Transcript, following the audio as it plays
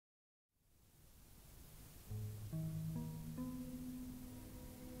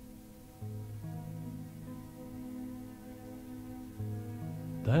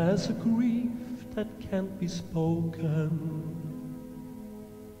There's a grief that can't be spoken.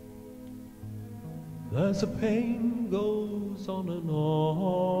 There's a pain goes on and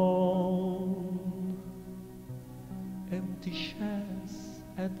on. Empty chairs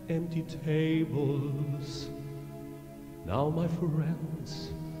at empty tables. Now my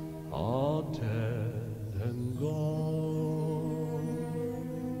friends are dead and gone.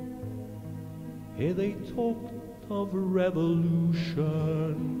 Here they talked of a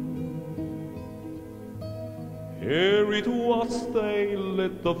revolution. Here it was they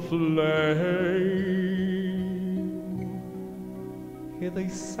lit the flame. Here they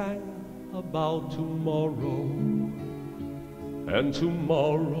sang about tomorrow, and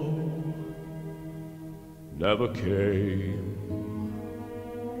tomorrow never came.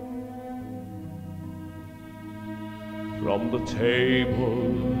 From the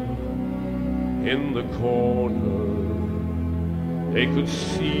table in the corner, they could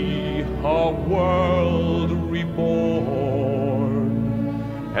see our world reborn,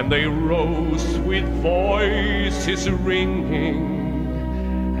 and they rose with voices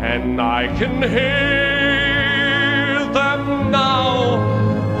ringing, and I can hear them now,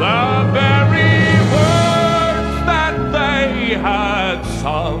 the very words that they had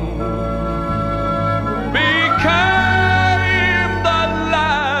sung became the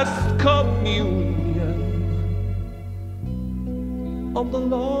last communion on the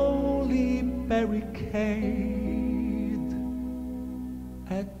lonely barricade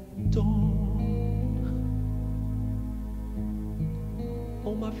at dawn.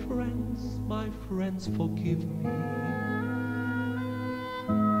 Oh, my friends, forgive me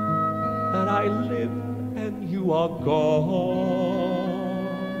that I live and you are gone.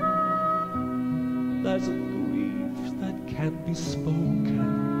 There's a grief that can't be spoken.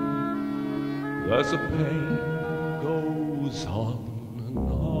 There's a pain goes on and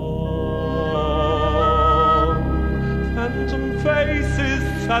on. Phantom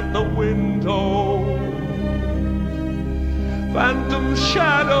faces at the window, phantom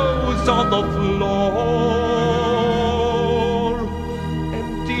shadows on the floor,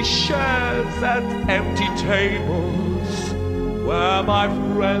 empty chairs at empty tables where my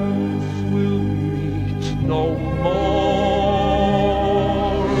friends will meet no more.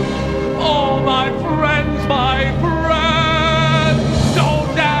 Oh, my friends,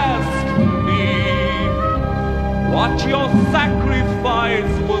 don't ask me what your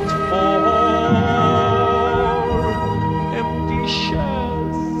sacrifice